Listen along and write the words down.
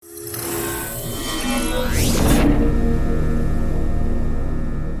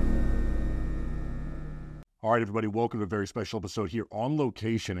All right, everybody, welcome to a very special episode here on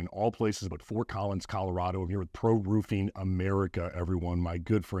location in all places but Fort Collins, Colorado. I'm here with Pro Roofing America, everyone, my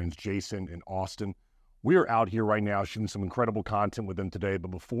good friends Jason and Austin. We are out here right now shooting some incredible content with them today,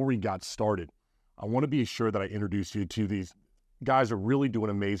 but before we got started, I want to be sure that I introduce you to these guys are really doing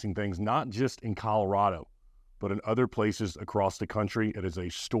amazing things, not just in Colorado, but in other places across the country. It is a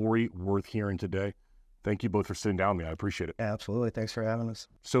story worth hearing today. Thank you both for sitting down with me. I appreciate it. Absolutely. Thanks for having us.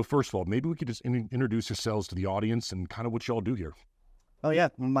 So first of all, maybe we could just introduce yourselves to the audience and kind of what y'all do here. Oh, yeah.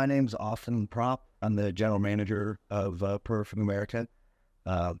 My name's Austin Prop. I'm the general manager of Pro Roofing America.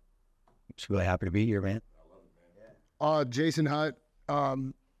 Just really happy to be here, man. Jason Hutt,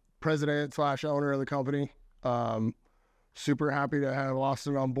 president / owner of the company. Super happy to have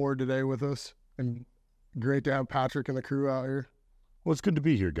Austin on board today with us, and great to have Patrick and the crew out here. Well, it's good to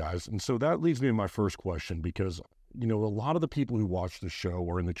be here, guys. And so that leads me to my first question, because, you know, a lot of the people who watch the show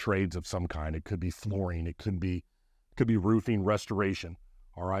are in the trades of some kind. It could be flooring, it could be roofing, restoration,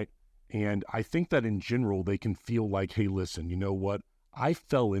 all right? And I think that in general, they can feel like, hey, listen, you know what? I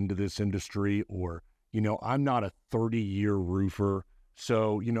fell into this industry, or, you know, I'm not a 30-year roofer.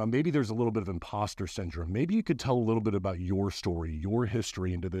 So, you know, maybe there's a little bit of imposter syndrome. Maybe you could tell a little bit about your story, your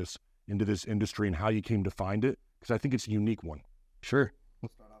history into this industry and how you came to find it, because I think it's a unique one. Sure.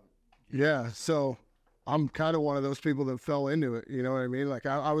 Yeah, so I'm kind of one of those people that fell into it, you know what I mean? Like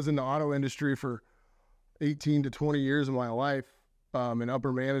I was in the auto industry for 18 to 20 years of my life, in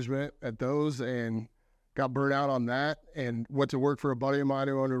upper management at those, and got burnt out on that, and went to work for a buddy of mine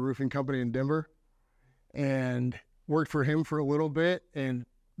who owned a roofing company in Denver, and worked for him for a little bit. And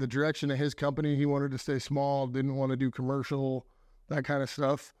the direction of his company, he wanted to stay small, didn't want to do commercial, that kind of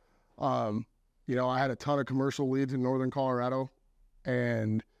stuff. You know, I had a ton of commercial leads in Northern Colorado.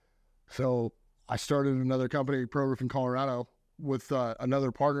 And so I started another company, Pro Roofing Colorado, with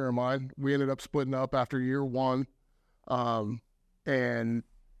another partner of mine. We ended up splitting up after year one, and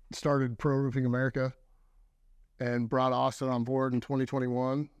started Pro Roofing America, and brought Austin on board in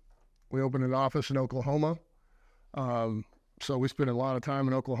 2021. We opened an office in Oklahoma. So we spent a lot of time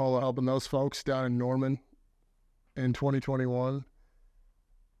in Oklahoma helping those folks down in Norman in 2021.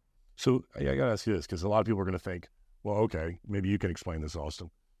 So I got to ask you this, because a lot of people are going to think, well, okay, maybe you can explain this,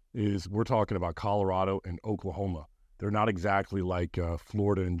 Austin, is we're talking about Colorado and Oklahoma. They're not exactly like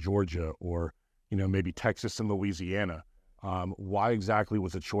Florida and Georgia, or, you know, maybe Texas and Louisiana. Why exactly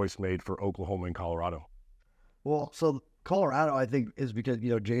was the choice made for Oklahoma and Colorado? Well, so Colorado, I think, is because, you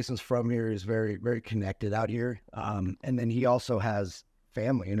know, Jason's from here, is very, very connected out here. And then he also has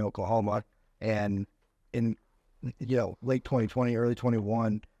family in Oklahoma. And in, you know, late 2020, early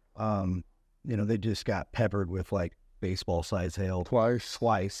 21, you know, they just got peppered with like baseball size hail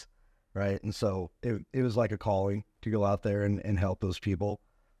twice, right? And so it was like a calling to go out there and help those people.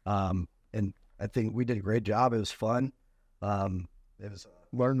 And I think we did a great job. It was fun. It was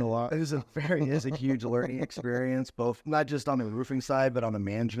Learned a lot. It was a huge learning experience, both not just on the roofing side, but on the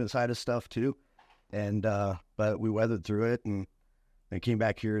management side of stuff too. And but we weathered through it and came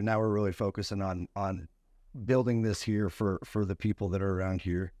back here. And now we're really focusing on building this here for the people that are around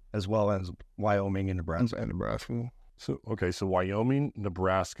here, as well as Wyoming and Nebraska. So Wyoming,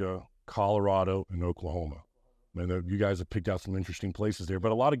 Nebraska, Colorado, and Oklahoma. Man, you guys have picked out some interesting places there,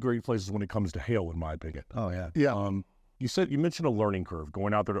 but a lot of great places when it comes to hail, in my opinion. Oh, yeah. Yeah. You mentioned a learning curve,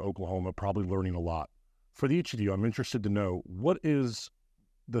 going out there to Oklahoma, probably learning a lot. For each of you, I'm interested to know, what is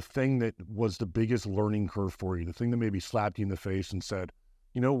the thing that was the biggest learning curve for you, the thing that maybe slapped you in the face and said,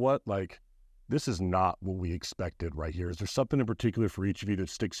 you know what, like, this is not what we expected right here. Is there something in particular for each of you that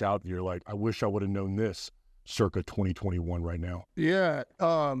sticks out? You're like, I wish I would have known this circa 2021 right now. Yeah.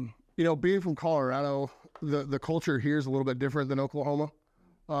 You know, being from Colorado, the culture here is a little bit different than Oklahoma.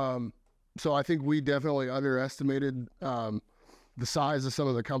 So I think we definitely underestimated the size of some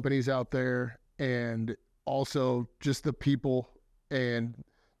of the companies out there, and also just the people and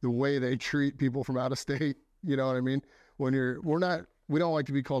the way they treat people from out of state. You know what I mean? We don't like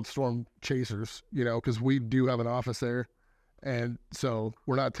to be called storm chasers, you know, because we do have an office there. And so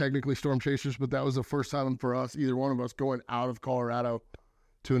we're not technically storm chasers, but that was the first time for us, either one of us, going out of Colorado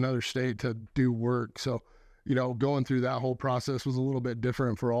to another state to do work. So, you know, going through that whole process was a little bit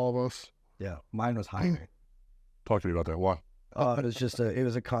different for all of us. Yeah, mine was hiring. Talk to me about that. Why? It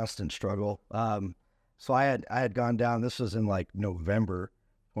was a constant struggle. So I had gone down, this was in like November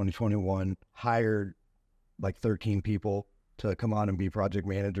 2021, hired like 13 people to come on and be project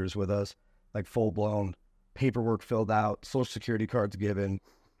managers with us, like full blown paperwork filled out, social security cards given,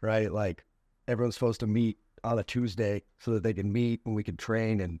 right? Like everyone's supposed to meet on a Tuesday so that they can meet and we could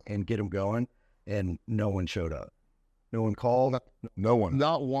train and get them going. and no one showed up. No one called. No one.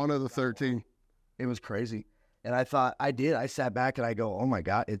 Not one of the 13. It was crazy. And I thought I sat back and I go, oh my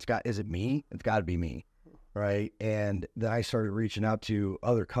God, is it me? It's got to be me. Right. And then I started reaching out to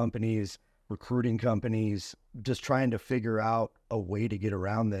other companies, recruiting companies, just trying to figure out a way to get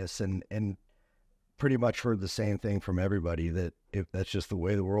around this, and pretty much heard the same thing from everybody, that that's just the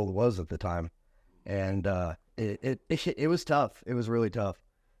way the world was at the time. And it was tough. It was really tough.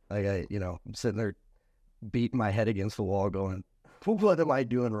 Like I'm sitting there beating my head against the wall going, what am I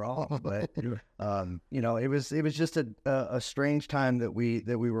doing wrong? But it was just a strange time that we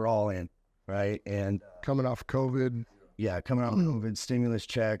were all in, right? And Coming off COVID. yeah, coming out of COVID, stimulus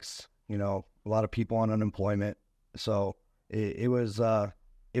checks, a lot of people on unemployment. So it was a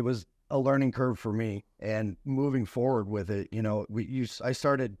learning curve for me, and moving forward with it, I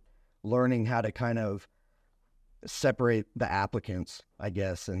started learning how to kind of separate the applicants, I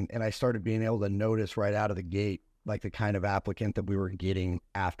guess. And I started being able to notice right out of the gate, like the kind of applicant that we were getting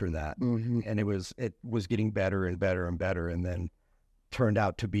after that. Mm-hmm. And it was getting better and better and better. And then turned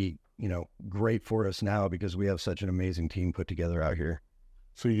out to be, great for us now, because we have such an amazing team put together out here.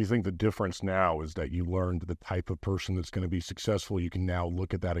 So you think the difference now is that you learned the type of person that's going to be successful? You can now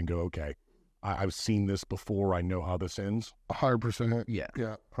look at that and go, okay, I've seen this before. I know how this ends. 100%. Yeah.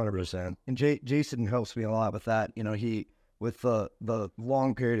 Yeah. 100%. And Jason helps me a lot with that. He, with the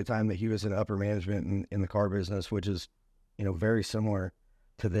long period of time that he was in upper management in the car business, which is, very similar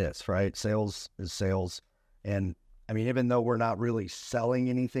to this, right? Sales is sales. And I mean, even though we're not really selling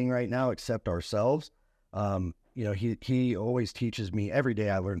anything right now except ourselves, he always teaches me every day.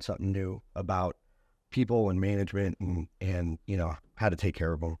 I learn something new about people and management and how to take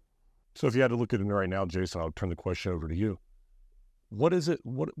care of them. So if you had to look at it right now, Jason, I'll turn the question over to you. What is it,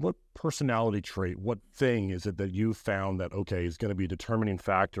 what personality trait, what thing is it that you found that, okay, is going to be a determining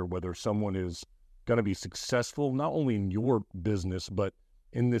factor whether someone is going to be successful, not only in your business, but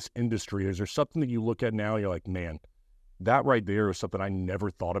in this industry? Is there something that you look at now, you're like, man, that right there is something I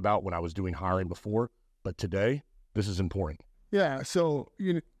never thought about when I was doing hiring before, but today, this is important? Yeah. So,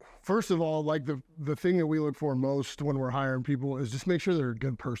 first of all, like the thing that we look for most when we're hiring people is just make sure they're a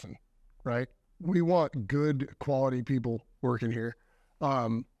good person, right? We want good quality people working here.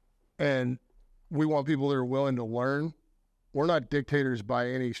 And we want people that are willing to learn. We're not dictators by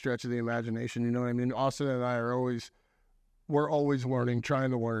any stretch of the imagination. You know what I mean? Austin and I we're always learning, trying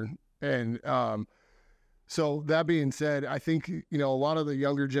to learn. And, so that being said, I think, a lot of the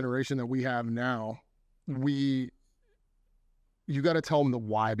younger generation that we have now, you got to tell them the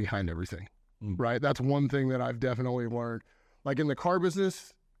why behind everything, right? That's one thing that I've definitely learned. Like in the car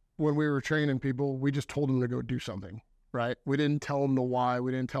business, when we were training people, we just told them to go do something, right? We didn't tell them the why.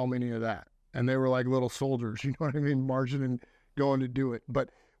 We didn't tell them any of that. And they were like little soldiers, you know what I mean? Marching and going to do it.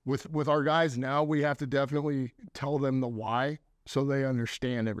 But with our guys now, we have to definitely tell them the why so they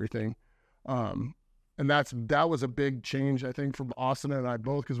understand everything. And that was a big change, I think, from Austin and I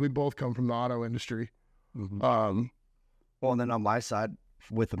both, because we both come from the auto industry. Mm-hmm. Well, and then on my side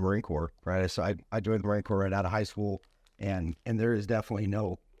with the Marine Corps, right? So I joined the Marine Corps right out of high school, and there is definitely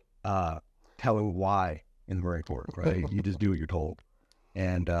no telling why in the Marine Corps, right? You just do what you're told.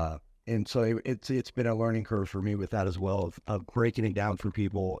 And so it's been a learning curve for me with that as well, of breaking it down for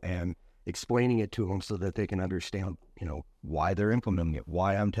people and explaining it to them so that they can understand, why they're implementing it,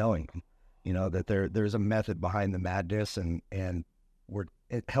 why I'm telling them. That there's a method behind the madness, and we're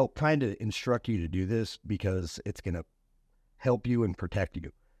trying to instruct you to do this because it's going to help you and protect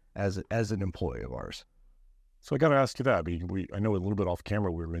you as an employee of ours. So I got to ask you that. I mean, I know a little bit off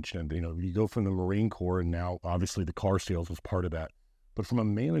camera we were mentioning, you go from the Marine Corps, and now obviously the car sales was part of that. But from a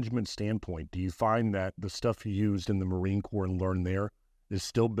management standpoint, do you find that the stuff you used in the Marine Corps and learned there is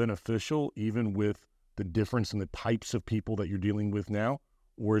still beneficial, even with the difference in the types of people that you're dealing with now?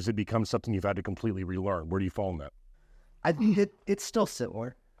 Or has it become something you've had to completely relearn? Where do you fall in that? I think it's still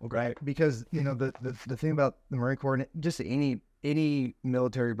similar, right? Because, the thing about the Marine Corps, and just any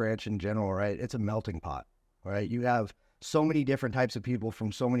military branch in general, right? It's a melting pot, right? You have so many different types of people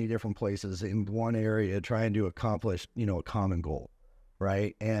from so many different places in one area trying to accomplish, a common goal,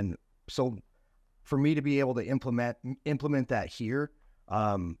 right? And so for me to be able to implement that here,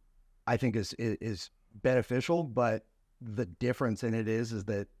 I think is beneficial, but the difference in it is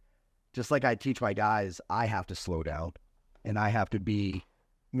that just like I teach my guys, I have to slow down and I have to be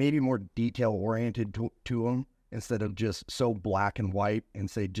maybe more detail oriented to them instead of just so black and white and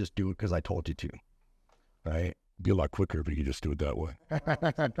say, just do it because I told you to. Right. Be a lot quicker if you could just do it that way.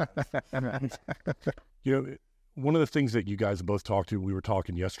 One of the things that you guys both talked to, we were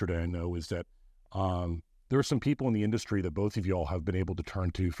talking yesterday, I know, is that there are some people in the industry that both of y'all have been able to turn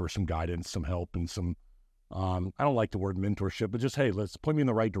to for some guidance, some help, and some, I don't like the word mentorship, but just, hey, let's point me in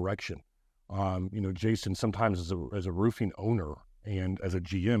the right direction. Jason, sometimes as a roofing owner and as a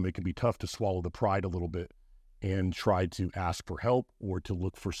GM, it can be tough to swallow the pride a little bit and try to ask for help or to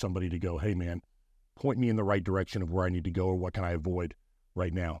look for somebody to go, hey, man, point me in the right direction of where I need to go or what can I avoid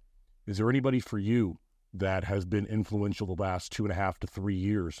right now. Is there anybody for you that has been influential the last 2.5 to 3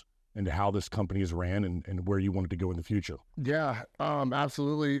 years into how this company is ran and where you want it to go in the future? Yeah,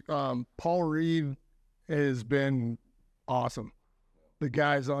 absolutely. Paul Reed has been awesome. The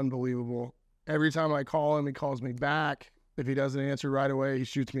guy's unbelievable. Every time I call him, he calls me back. If he doesn't answer right away, he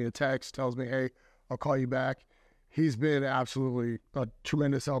shoots me a text, tells me, hey, I'll call you back. He's been absolutely a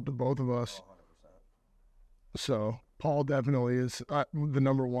tremendous help to both of us. 100%. So Paul definitely is the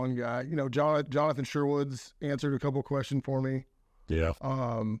number one guy. Jonathan Sherwood's answered a couple questions for me. Yeah.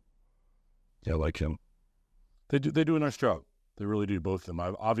 Yeah, I like him. They do a nice job. They really do, both of them.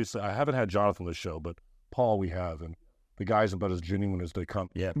 I haven't had Jonathan on the show, but Paul we have, and the guy's about as genuine as they come.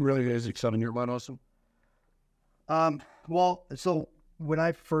 Yeah, really is. Excited in your mind, Austin? Well, so when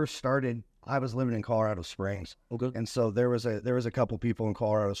I first started, I was living in Colorado Springs. Okay. And so there was a couple people in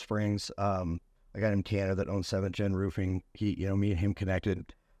Colorado Springs. A guy named Tanner that owns 7th Gen Roofing. He, me and him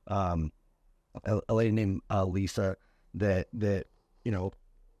connected. A lady named Lisa that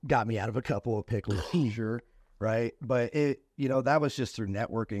got me out of a couple of pickles, sure, right? But that was just through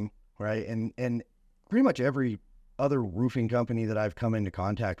networking, right? And pretty much every other roofing company that I've come into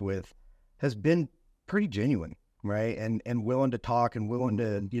contact with has been pretty genuine, right? And willing to talk and willing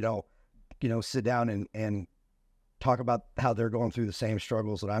to, sit down and talk about how they're going through the same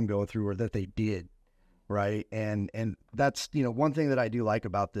struggles that I'm going through or that they did, right? And that's, one thing that I do like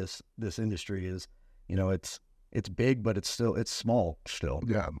about this industry is, it's big, but it's small still.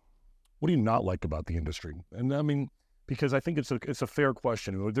 Yeah. What do you not like about the industry? And I mean, because I think it's a fair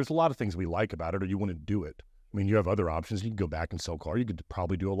question. There's a lot of things we like about it, or you wouldn't do it. I mean, you have other options. You can go back and sell cars. You could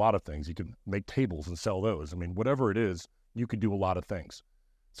probably do a lot of things. You could make tables and sell those. I mean, whatever it is, you could do a lot of things.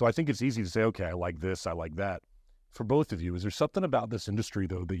 So I think it's easy to say, okay, I like this, I like that. For both of you, is there something about this industry,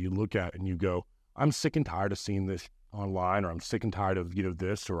 though, that you look at and you go, I'm sick and tired of seeing this online, or I'm sick and tired of,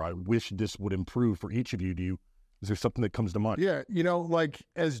 this, or I wish this would improve for each of you? Is there something that comes to mind? Yeah, like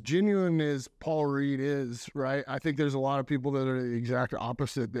as genuine as Paul Reed is, right? I think there's a lot of people that are the exact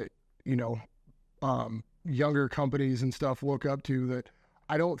opposite that, younger companies and stuff look up to that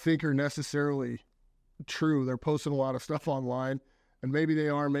I don't think are necessarily true. They're posting a lot of stuff online, and maybe they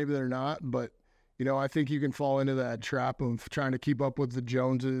are, maybe they're not. But, I think you can fall into that trap of trying to keep up with the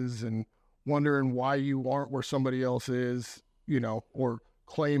Joneses and wondering why you aren't where somebody else is, or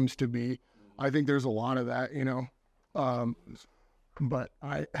claims to be. I think there's a lot of that, but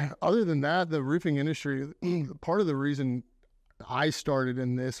other than that, the roofing industry, part of the reason I started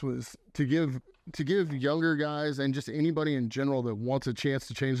in this was to give younger guys and just anybody in general that wants a chance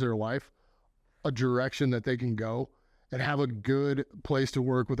to change their life a direction that they can go and have a good place to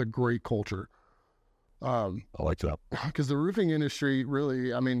work with a great culture. I like that. Because the roofing industry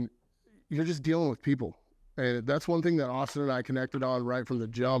really, I mean, you're just dealing with people. And that's one thing that Austin and I connected on right from the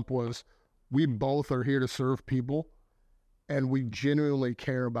jump was we both are here to serve people, and we genuinely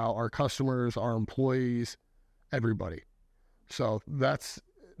care about our customers, our employees, everybody. So that's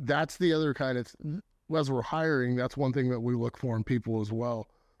the other kind of, as we're hiring, that's one thing that we look for in people as well,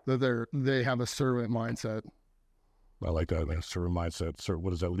 that they have a servant mindset. I like that, man. Servant mindset.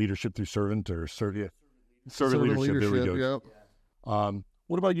 What is that? Leadership through servant or servant leadership. There we go. Yep.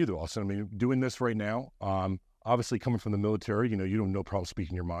 What about you, though, Austin? I mean, doing this right now, obviously coming from the military, you don't have no problem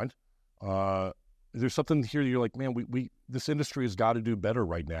speaking your mind. Is there something here that you're like, man, this industry has got to do better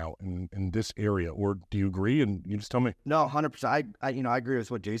right now in this area, or do you agree? And you just tell me. No, 100%. I agree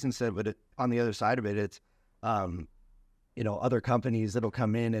with what Jason said, but on the other side of it, it's, other companies that'll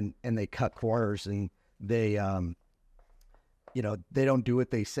come in and they cut corners and they, they don't do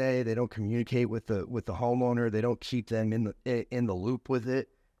what they say. They don't communicate with the homeowner. They don't keep them in the loop with it.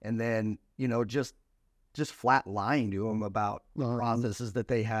 And then, just flat lying to them about processes that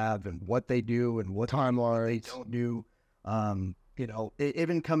they have and what they do and what timelines they don't do.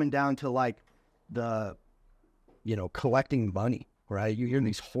 Even coming down to like the, collecting money, right? You hear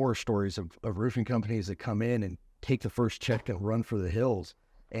these horror stories of roofing companies that come in and take the first check and run for the hills.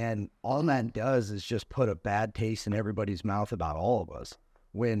 And all that does is just put a bad taste in everybody's mouth about all of us.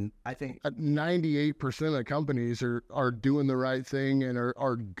 When I think 98% of companies are doing the right thing and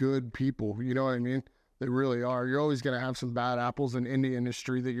are good people. You know what I mean? They really are. You're always going to have some bad apples in any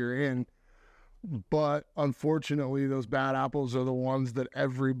industry that you're in. but unfortunately, those bad apples are the ones that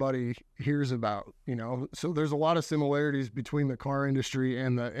everybody hears about, So there's a lot of similarities between the car industry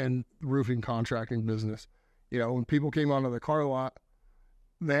and roofing contracting business. When people came onto the car lot,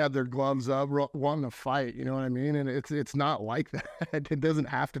 they had their gloves up, wanting to fight, you know what I mean? And it's not like that. It doesn't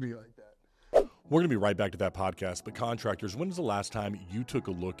have to be like that. We're going to be right back to that podcast, but contractors, when was the last time you took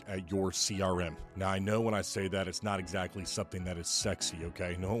a look at your CRM? Now, I know when I say that, it's not exactly something that is sexy,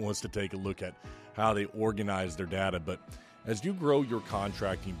 okay? No one wants to take a look at how they organize their data, but as you grow your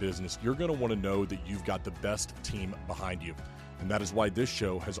contracting business, you're going to want to know that you've got the best team behind you. And that is why this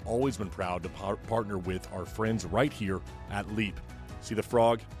show has always been proud to partner with our friends right here at Leap. See the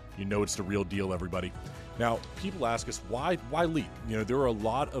frog? You know it's the real deal, everybody. Now, people ask us, why Leap? There are a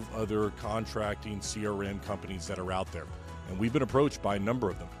lot of other contracting CRM companies that are out there, and we've been approached by a number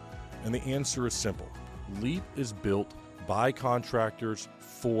of them. And the answer is simple. Leap is built by contractors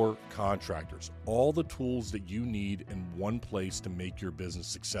for contractors. All the tools that you need in one place to make your business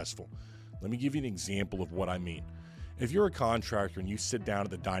successful. Let me give you an example of what I mean. If you're a contractor and you sit down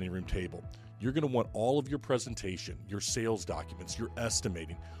at the dining room table, you're going to want all of your presentation, your sales documents, your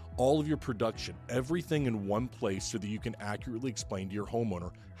estimating, all of your production, everything in one place so that you can accurately explain to your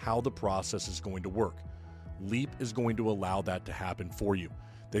homeowner how the process is going to work. Leap is going to allow that to happen for you.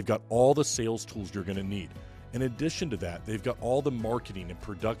 They've got all the sales tools you're going to need. In addition to that, they've got all the marketing and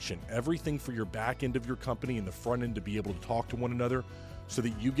production, everything for your back end of your company and the front end to be able to talk to one another so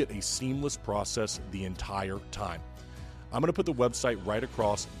that you get a seamless process the entire time. I'm going to put the website right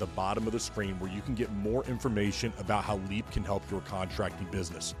across the bottom of the screen where you can get more information about how Leap can help your contracting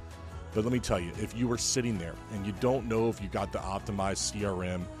business. But let me tell you, if you are sitting there and you don't know if you got the optimized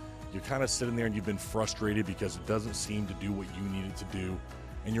CRM, you're kind of sitting there and you've been frustrated because it doesn't seem to do what you need it to do,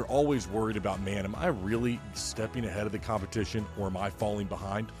 and you're always worried about, man, am I really stepping ahead of the competition or am I falling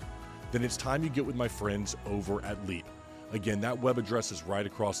behind? Then it's time you get with my friends over at Leap. Again, that web address is right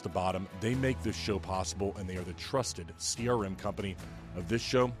across the bottom. They make this show possible, and they are the trusted CRM company of this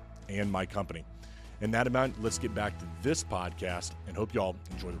show and my company. And that amount, let's get back to this podcast and hope y'all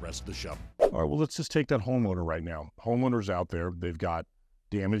enjoy the rest of the show. All right, well, let's just take that homeowner right now. Homeowners out there, they've got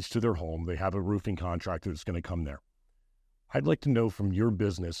damage to their home. They have a roofing contractor that's going to come there. I'd like to know from your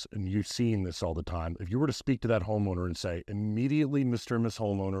business, and you're seeing this all the time, if you were to speak to that homeowner and say, immediately, Mr. and Miss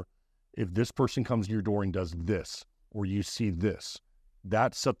Homeowner, if this person comes to your door and does this, or you see this,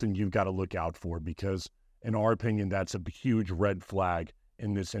 that's something you've got to look out for because, in our opinion, that's a huge red flag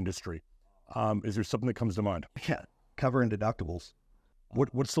in this industry. Is there something that comes to mind? Yeah, covering deductibles.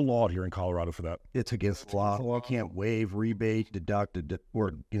 What's the law here in Colorado for that? It's against the law. You can't waive, rebate, deduct,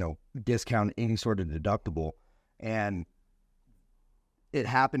 or discount any sort of deductible. And it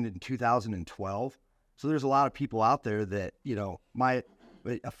happened in 2012. So there's a lot of people out there that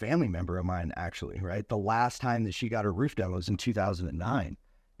a family member of mine, actually, right? The last time that she got her roof done was in 2009.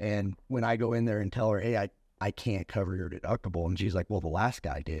 And when I go in there and tell her, hey, I can't cover your deductible. And she's like, well, the last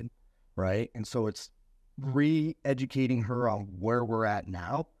guy did, right? And so it's re-educating her on where we're at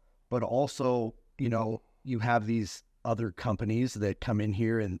now. But also, you have these other companies that come in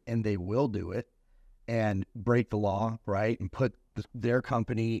here and they will do it and break the law, right? And put their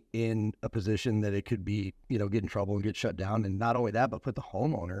company in a position that it could be, get in trouble and get shut down. And not only that, but put the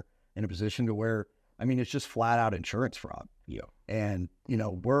homeowner in a position to where, it's just flat out insurance fraud. Yeah. And,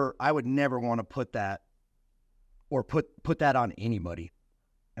 I would never want to put that or put that on anybody.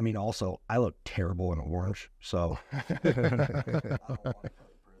 Also, I look terrible in orange, so.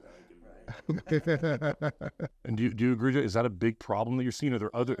 And do you agree? Is that a big problem that you're seeing? Is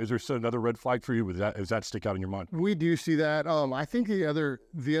there another red flag for you? Does that stick out in your mind? We do see that. I think the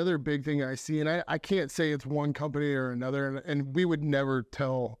other big thing I see, and I can't say it's one company or another, and we would never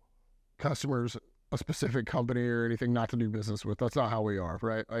tell customers a specific company or anything not to do business with. That's not how we are,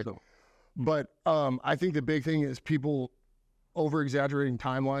 right? But I think the big thing is people over exaggerating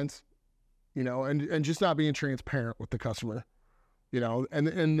timelines, and just not being transparent with the customer,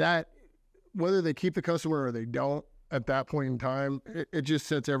 and that. Whether they keep the customer or they don't at that point in time, it just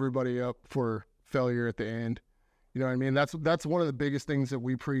sets everybody up for failure at the end. You know what I mean? That's one of the biggest things that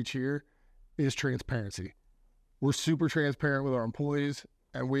we preach here is transparency. We're super transparent with our employees,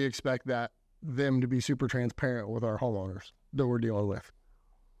 and we expect them to be super transparent with our homeowners that we're dealing with.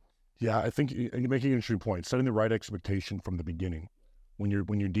 Yeah, I think you're making an interesting point. Setting the right expectation from the beginning. When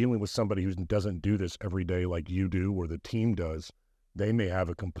you're dealing with somebody who doesn't do this every day like you do or the team does, they may have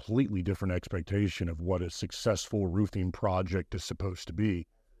a completely different expectation of what a successful roofing project is supposed to be.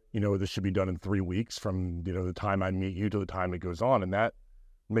 This should be done in 3 weeks from, the time I meet you to the time it goes on. And that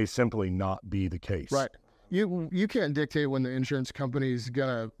may simply not be the case. Right. you can't dictate when the insurance company is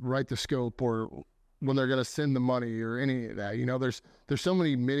gonna write the scope or when they're gonna send the money or any of that. You know, there's so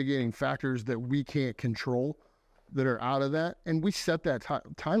many mitigating factors that we can't control that are out of that, and we set that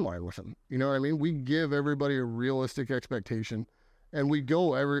timeline with them. You know what I mean? We give everybody a realistic expectation, and we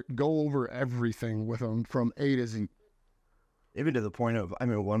go over everything with them from A to Z. Even to the point of, I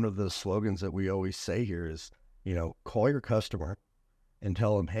mean, one of the slogans that we always say here is, you know, call your customer and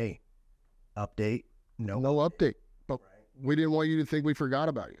tell them, hey, update. No update. But we didn't want you to think we forgot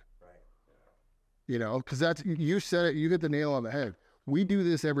about you. Right. You know, because that's, you said it, you hit the nail on the head. We do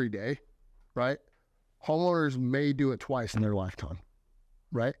this every day, right? Homeowners may do it twice in their lifetime,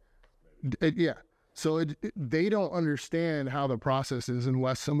 right? Yeah. So they don't understand how the process is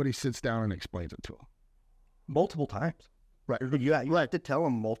unless somebody sits down and explains it to them. Multiple times. Right. You have to tell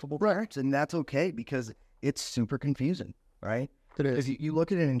them multiple times, and that's okay because it's super confusing, right? It is. Because you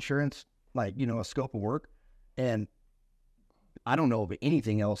look at an insurance, like, you know, a scope of work, and I don't know of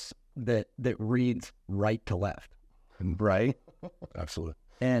anything else that reads right to left, right? Absolutely.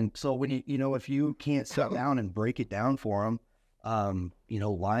 And so when you know, if you can't sit down and break it down for them, you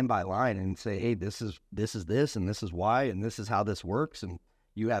know, line by line and say, hey, this is this, and this is why, and this is how this works, and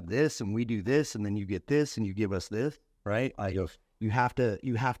you have this, and we do this, and then you get this, and you give us this, right? You have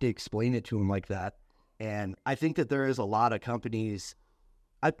to explain it to them like that. And I think that there is a lot of companies.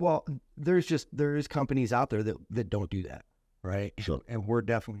 There is companies out there that don't do that, right? Sure. And we're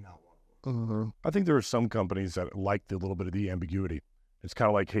definitely not one. Mm-hmm. I think there are some companies that like the little bit of the ambiguity. It's kind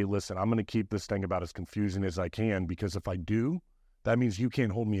of like, hey, listen, I'm going to keep this thing about as confusing as I can, because if I do, that means you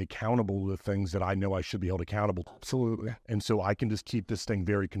can't hold me accountable to the things that I know I should be held accountable to. Absolutely. And so I can just keep this thing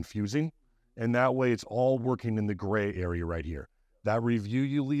very confusing. And that way it's all working in the gray area right here. That review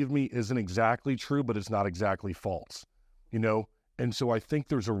you leave me isn't exactly true, but it's not exactly false, you know? And so I think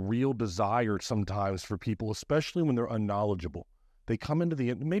there's a real desire sometimes for people, especially when they're unknowledgeable. They come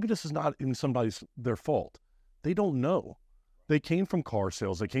into maybe this is not in their fault. They don't know. They came from car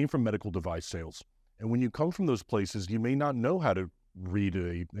sales. They came from medical device sales. And when you come from those places, you may not know how to read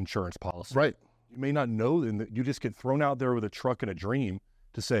an insurance policy. Right. You may not know, and you just get thrown out there with a truck and a dream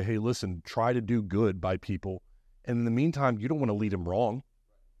to say, hey, listen, try to do good by people. And in the meantime, you don't want to lead them wrong.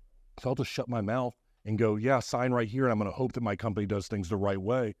 So I'll just shut my mouth and go, yeah, sign right here, and I'm going to hope that my company does things the right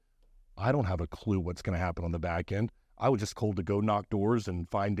way. I don't have a clue what's going to happen on the back end. I was just told to go knock doors and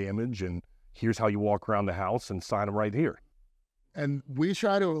find damage, and here's how you walk around the house and sign them right here. And we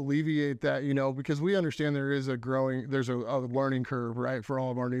try to alleviate that, you know, because we understand there's a learning curve, right, for all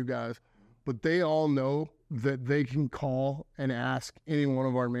of our new guys. But they all know that they can call and ask any one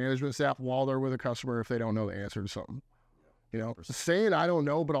of our management staff while they're with a customer if they don't know the answer to something. You know, saying I don't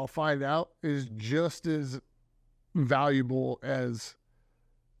know, but I'll find out is just as valuable as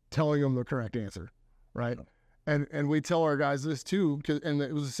telling them the correct answer, right? And we tell our guys this too, and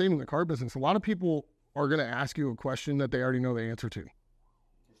it was the same in the car business. A lot of people are going to ask you a question that they already know the answer to.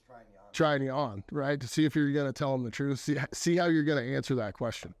 Just trying you on, right? To see if you're going to tell them the truth. See how you're going to answer that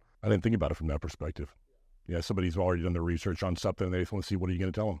question. I didn't think about it from that perspective. Yeah, somebody's already done their research on something, and they just want to see what are you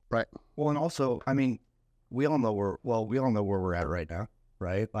going to tell them. Right. Well, and also, I mean, we all know where we're at right now,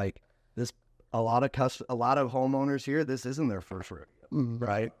 right? Like this, a lot of homeowners here, this isn't their first rodeo,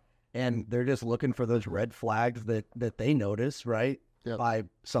 right? And they're just looking for those red flags that they notice, right? Yep. By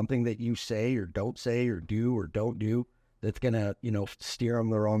something that you say or don't do or don't do that's going to, you know, steer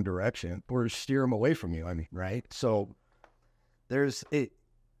them the wrong direction or steer them away from you. I mean, right? So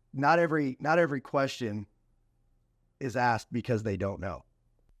not every question is asked because they don't know.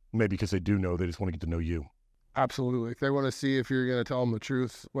 Maybe because they do know, they just want to get to know you. Absolutely. They want to see if you're going to tell them the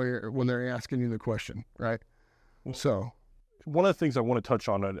truth when they're asking you the question, right? So one of the things I want to touch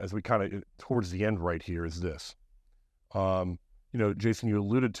on as we kind of towards the end right here is this. You know, Jason, you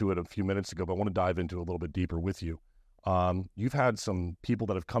alluded to it a few minutes ago, but I want to dive into it a little bit deeper with you. You've had some people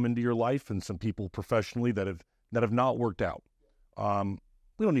that have come into your life and some people professionally that have not worked out.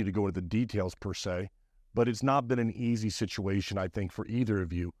 We don't need to go into the details per se, but it's not been an easy situation, I think, for either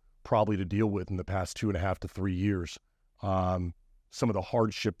of you probably to deal with in the past 2.5 to 3 years. Some of the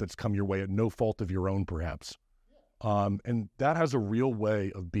hardship that's come your way at no fault of your own, perhaps. And that has a real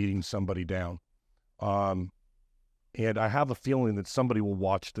way of beating somebody down. And I have a feeling that somebody will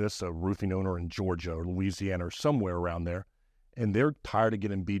watch this, a roofing owner in Georgia or Louisiana or somewhere around there, and they're tired of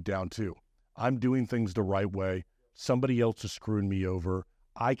getting beat down too. I'm doing things the right way. Somebody else is screwing me over.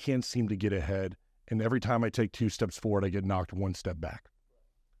 I can't seem to get ahead. And every time I take 2 steps forward, I get knocked 1 step back.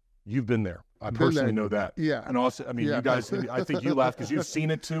 You've been there. I personally know that. Yeah. And also, I mean, you guys, I think you laugh because you've seen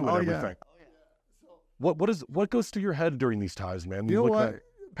it too and everything. Yeah. What goes through your head during these times, man? You know what?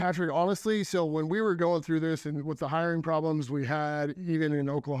 Patrick, honestly, so when we were going through this and with the hiring problems we had, even in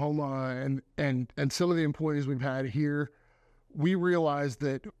Oklahoma and some of the employees we've had here, we realized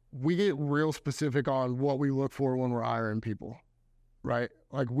that we get real specific on what we look for when we're hiring people, right?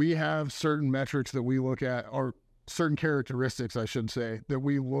 Like we have certain metrics that we look at, or certain characteristics, I should say, that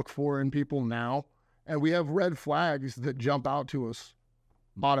we look for in people now. And we have red flags that jump out to us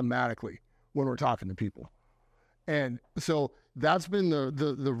automatically when we're talking to people. And so that's been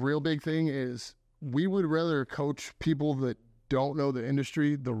the real big thing is we would rather coach people that don't know the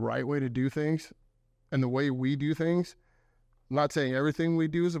industry the right way to do things and the way we do things. I'm not saying everything we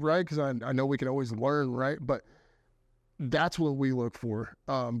do is right, because I know we can always learn, right? But that's what we look for.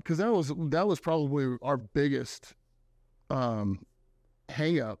 Because that was probably our biggest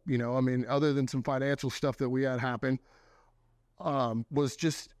hang up, you know, I mean, other than some financial stuff that we had happen, was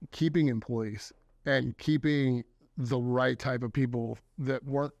just keeping employees and keeping the right type of people that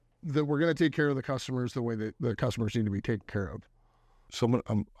were going to take care of the customers the way that the customers need to be taken care of. So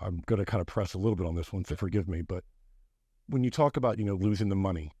I'm going to kind of press a little bit on this one, so forgive me, but when you talk about, you know, losing the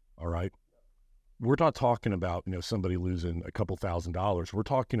money, all right, we're not talking about, you know, somebody losing a couple $1,000s. We're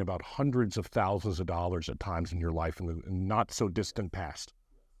talking about hundreds of thousands of dollars at times in your life in the not so distant past.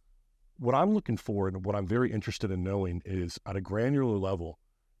 What I'm looking for and what I'm very interested in knowing is at a granular level,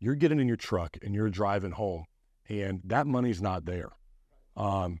 you're getting in your truck and you're driving home and that money's not there.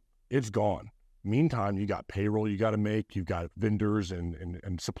 It's gone. Meantime, you got payroll you got to make, you've got vendors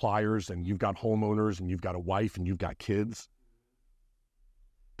and suppliers, and you've got homeowners, and you've got a wife, and you've got kids.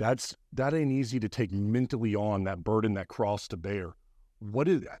 That ain't easy to take mentally on, that burden, that cross to bear. What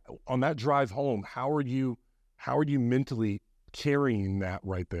is on that drive home? How are you mentally carrying that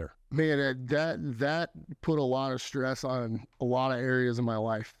right there? Man, that put a lot of stress on a lot of areas of my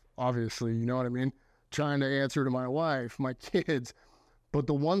life. Obviously, you know what I mean? Trying to answer to my wife, my kids. But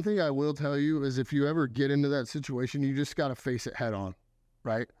the one thing I will tell you is if you ever get into that situation, you just got to face it head on,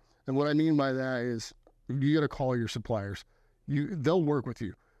 right? And what I mean by that is you got to call your suppliers. They'll work with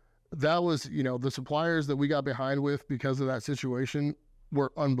you. That was, you know, the suppliers that we got behind with because of that situation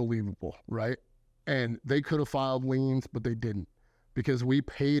were unbelievable, right? And they could have filed liens, but they didn't because we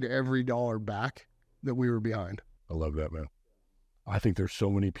paid every dollar back that we were behind. I love that, man. I think there's so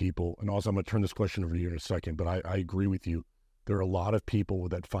many people, and also I'm going to turn this question over to you in a second, but I agree with you. There are a lot of people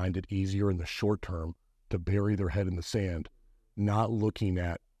that find it easier in the short term to bury their head in the sand, not looking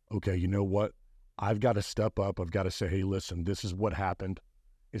at, okay, you know what? I've got to step up. I've got to say, hey, listen, this is what happened.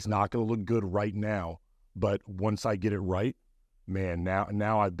 It's not going to look good right now, but once I get it right, man,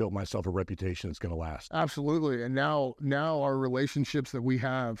 now I've built myself a reputation that's going to last. Absolutely. And now our relationships that we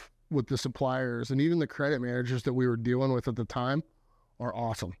have with the suppliers and even the credit managers that we were dealing with at the time are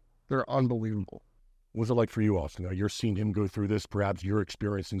awesome. They're unbelievable. What's it like for you, Austin? Now, you're seeing him go through this. Perhaps you're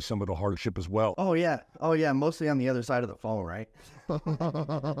experiencing some of the hardship as well. Oh yeah. Mostly on the other side of the phone, right?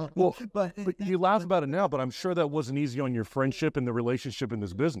 Well, but you laugh about it now, but I'm sure that wasn't easy on your friendship and the relationship in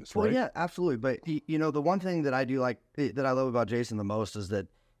this business, right? Well, yeah, absolutely. But you know, the one thing that I do like, that I love about Jason the most is that,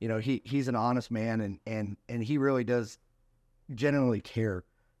 you know, he's an honest man and he really does genuinely care,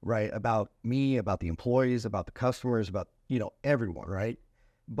 right? About me, about the employees, about the customers, about, you know, everyone, right?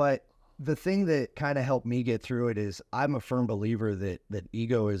 But the thing that kind of helped me get through it is I'm a firm believer that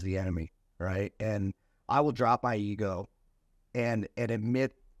ego is the enemy, right? And I will drop my ego and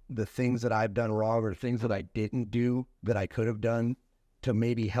admit the things that I've done wrong or things that I didn't do that I could have done to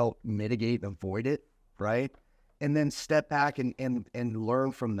maybe help mitigate and avoid it, right? And then step back and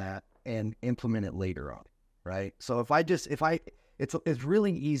learn from that and implement it later on, right? So it's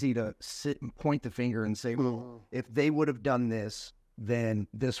really easy to sit and point the finger and say, well, if they would have done this, then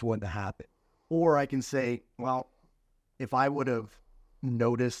this wouldn't happen. Or I can say, well, if I would have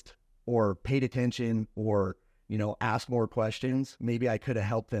noticed or paid attention or, you know, asked more questions, maybe I could have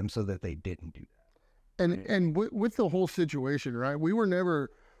helped them so that they didn't do that. And with the whole situation, right? We were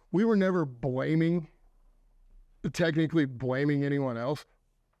never technically blaming anyone else.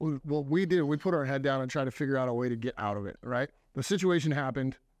 What we did, we put our head down and tried to figure out a way to get out of it, right? The situation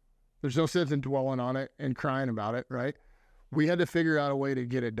happened. There's no sense in dwelling on it and crying about it, right? We had to figure out a way to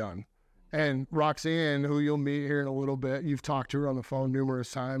get it done. And Roxanne, who you'll meet here in a little bit, you've talked to her on the phone numerous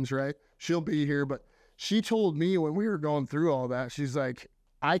times, right? She'll be here, but she told me when we were going through all that, she's like,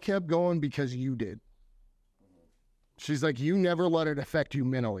 I kept going because you did. She's like, you never let it affect you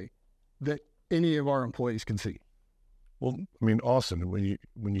mentally that any of our employees can see. Well, I mean, Austin, when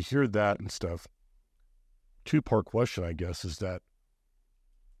you hear that and stuff, two-part question, I guess, is that,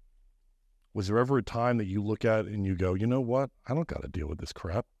 was there ever a time that you look at and you go, you know what? I don't got to deal with this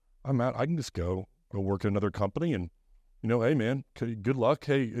crap. I'm out. I can just go work at another company and hey man, good luck.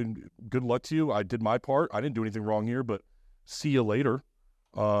 Hey, and good luck to you. I did my part. I didn't do anything wrong here, but see you later.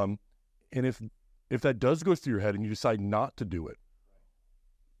 And if that does go through your head and you decide not to do it,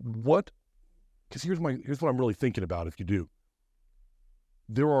 because here's what I'm really thinking about. If you do,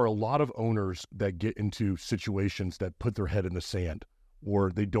 there are a lot of owners that get into situations that put their head in the sand,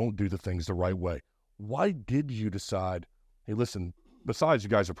 or they don't do the things the right way. Why did you decide, hey, listen, besides you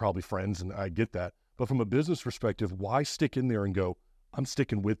guys are probably friends and I get that, but from a business perspective, why stick in there and go, I'm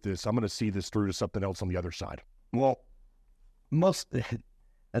sticking with this. I'm going to see this through to something else on the other side? Well, that's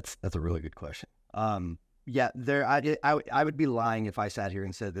a really good question. Yeah, I would be lying if I sat here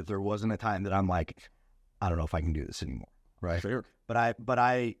and said that there wasn't a time that I'm like, I don't know if I can do this anymore. Right. Fair. But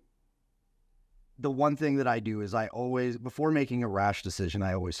the one thing that I do is I always, before making a rash decision,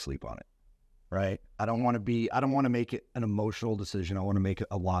 I always sleep on it. Right. I don't want to make it an emotional decision. I want to make it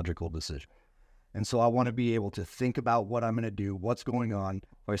a logical decision. And so I want to be able to think about what I'm going to do, what's going on.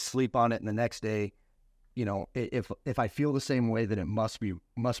 If I sleep on it and the next day, if I feel the same way, then it must be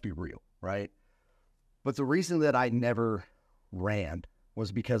real. Right. But the reason that I never ran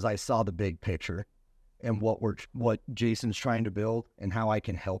was because I saw the big picture and what Jason's trying to build and how I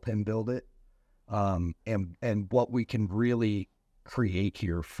can help him build it. And what we can really create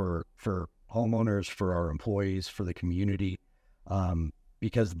here for homeowners, for our employees, for the community,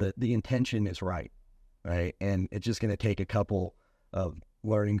 because the intention is right, and it's just going to take a couple of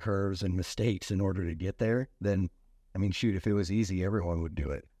learning curves and mistakes in order to get there. Then, I mean, shoot, if it was easy, everyone would do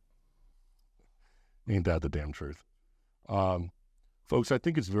it. Ain't that the damn truth? Folks, I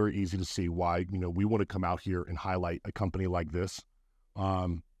think it's very easy to see why, we want to come out here and highlight a company like this.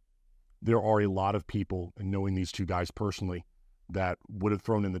 There are a lot of people, and knowing these two guys personally, that would have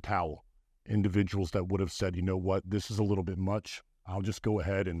thrown in the towel. Individuals that would have said, you know what, this is a little bit much. I'll just go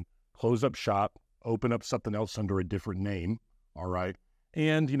ahead and close up shop, open up something else under a different name, all right?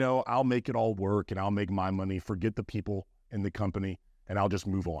 And, I'll make it all work and I'll make my money, forget the people in the company, and I'll just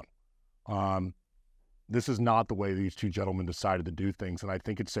move on. This is not the way these two gentlemen decided to do things. And I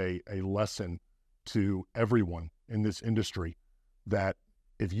think it's a lesson to everyone in this industry that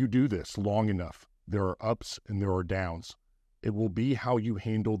if you do this long enough, there are ups and there are downs. It will be how you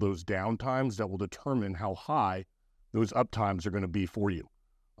handle those down times that will determine how high those up times are going to be for you.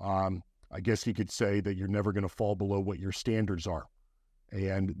 I guess you could say that you're never going to fall below what your standards are.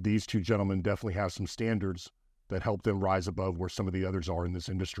 And these two gentlemen definitely have some standards that help them rise above where some of the others are in this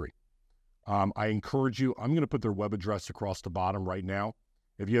industry. I encourage you, I'm going to put their web address across the bottom right now.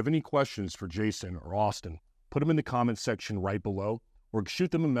 If you have any questions for Jason or Austin, put them in the comments section right below, or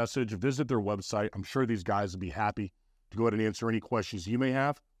shoot them a message, visit their website. I'm sure these guys will be happy to go ahead and answer any questions you may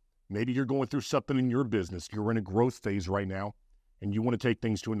have. Maybe you're going through something in your business. You're in a growth phase right now, and you want to take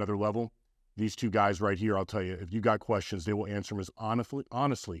things to another level. These two guys right here, I'll tell you, if you got questions, they will answer them as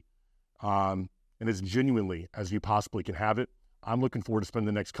honestly, and as genuinely as you possibly can have it. I'm looking forward to spending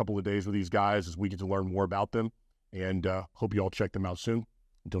the next couple of days with these guys as we get to learn more about them, and hope you all check them out soon.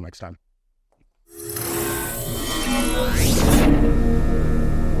 Until next time.